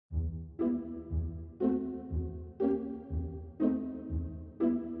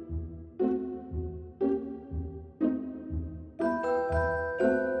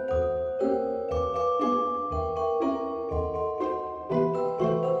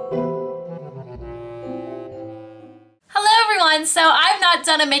everyone. So I've not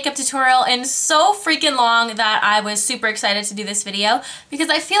done a makeup tutorial in so freaking long that I was super excited to do this video because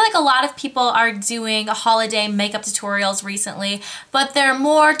I feel like a lot of people are doing holiday makeup tutorials recently, but they're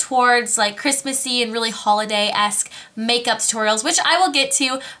more towards like Christmassy and really holiday-esque makeup tutorials, which I will get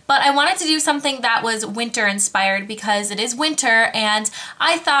to, but I wanted to do something that was winter inspired because it is winter, and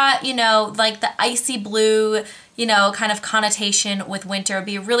I thought, you know, like the icy blue, you know, kind of connotation with winter would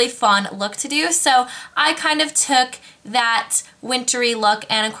be a really fun look to do. So I kind of took that wintry look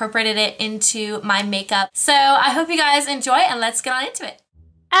and incorporated it into my makeup. So I hope you guys enjoy, and let's get on into it.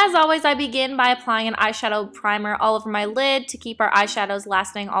 As always, I begin by applying an eyeshadow primer all over my lid to keep our eyeshadows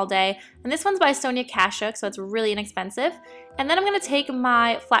lasting all day. And this one's by Sonia Kashuk, so it's really inexpensive. And then I'm going to take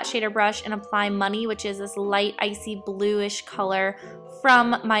my flat shader brush and apply Money, which is this light icy bluish color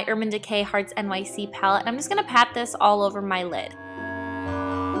from my Urban Decay Hearts NYC palette. And I'm just going to pat this all over my lid.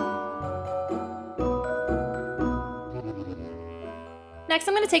 Next,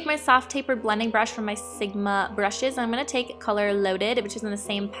 I'm going to take my soft tapered blending brush from my Sigma brushes, and I'm going to take color Loaded, which is in the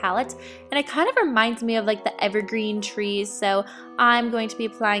same palette, and it kind of reminds me of like the evergreen trees, so I'm going to be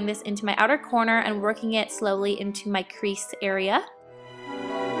applying this into my outer corner and working it slowly into my crease area.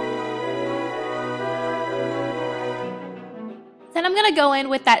 Then I'm going to go in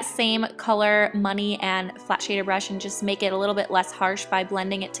with that same color Money and flat shader brush and just make it a little bit less harsh by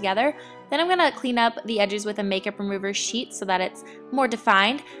blending it together. Then I'm going to clean up the edges with a makeup remover sheet so that it's more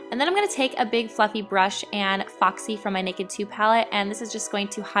defined. And then I'm going to take a big fluffy brush and Foxy from my Naked 2 palette, and this is just going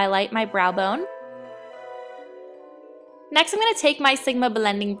to highlight my brow bone. Next, I'm going to take my Sigma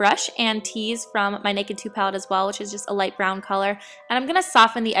blending brush and Tease from my Naked 2 palette as well, which is just a light brown color. And I'm going to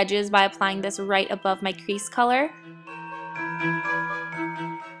soften the edges by applying this right above my crease color.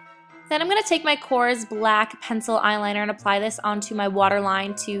 Then I'm going to take my Korres black pencil eyeliner and apply this onto my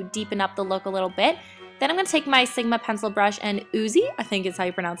waterline to deepen up the look a little bit. Then I'm going to take my Sigma pencil brush and Uzi, I think is how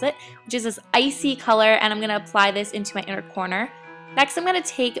you pronounce it, which is this icy color, and I'm going to apply this into my inner corner. Next, I'm going to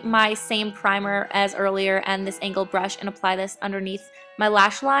take my same primer as earlier and this angled brush and apply this underneath my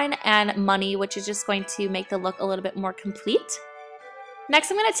lash line and Money, which is just going to make the look a little bit more complete. Next,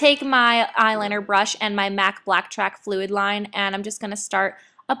 I'm going to take my eyeliner brush and my MAC Blacktrack Fluidline, and I'm just going to start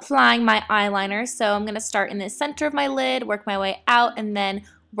applying my eyeliner. So I'm going to start in the center of my lid, work my way out, and then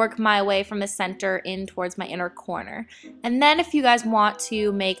work my way from the center in towards my inner corner. And then if you guys want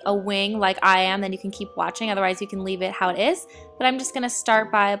to make a wing like I am, then you can keep watching, otherwise you can leave it how it is. But I'm just going to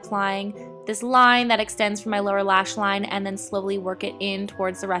start by applying this line that extends from my lower lash line and then slowly work it in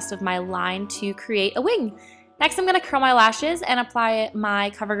towards the rest of my line to create a wing. Next, I'm going to curl my lashes and apply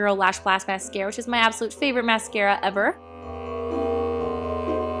my Covergirl Lash Blast Mascara, which is my absolute favorite mascara ever.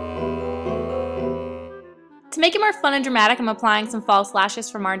 To make it more fun and dramatic, I'm applying some false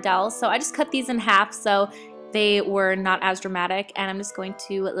lashes from Ardell. So I just cut these in half so they were not as dramatic, and I'm just going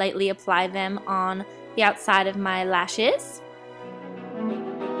to lightly apply them on the outside of my lashes.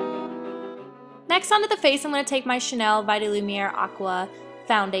 Next, onto the face, I'm going to take my Chanel Vitlumiere Aqua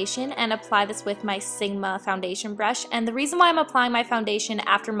foundation and apply this with my Sigma foundation brush. And the reason why I'm applying my foundation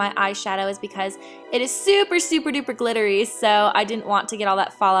after my eyeshadow is because it is super duper glittery, so I didn't want to get all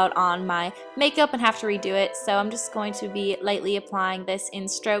that fallout on my makeup and have to redo it. So I'm just going to be lightly applying this in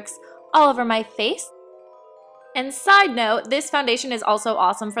strokes all over my face. And side note, this foundation is also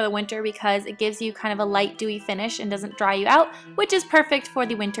awesome for the winter because it gives you kind of a light dewy finish and doesn't dry you out, which is perfect for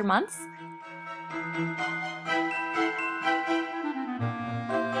the winter months.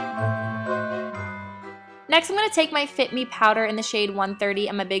 Next, I'm going to take my Fit Me Powder in the shade 130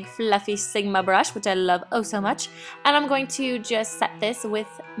 and my big fluffy Sigma brush, which I love oh so much, and I'm going to just set this with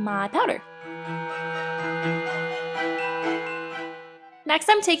my powder. Next,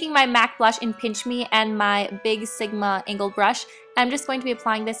 I'm taking my MAC blush in Pinch Me and my big Sigma angled brush, and I'm just going to be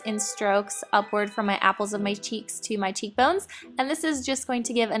applying this in strokes upward from my apples of my cheeks to my cheekbones, and this is just going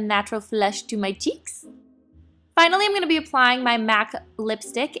to give a natural flush to my cheeks. Finally, I'm going to be applying my MAC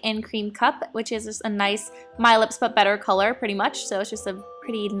lipstick in Creme Cup, which is just a nice My Lips But Better color, pretty much. So it's just a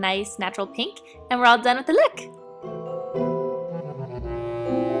pretty nice natural pink, and we're all done with the look.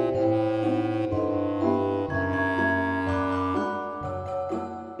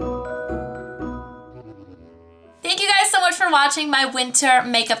 Thank you guys so much for watching my winter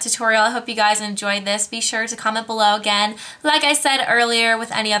makeup tutorial. I hope you guys enjoyed this. Be sure to comment below again. Like I said earlier,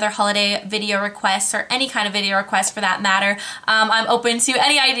 with any other holiday video requests or any kind of video requests for that matter, I'm open to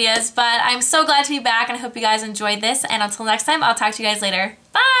any ideas, but I'm so glad to be back and I hope you guys enjoyed this. And until next time, I'll talk to you guys later.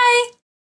 Bye!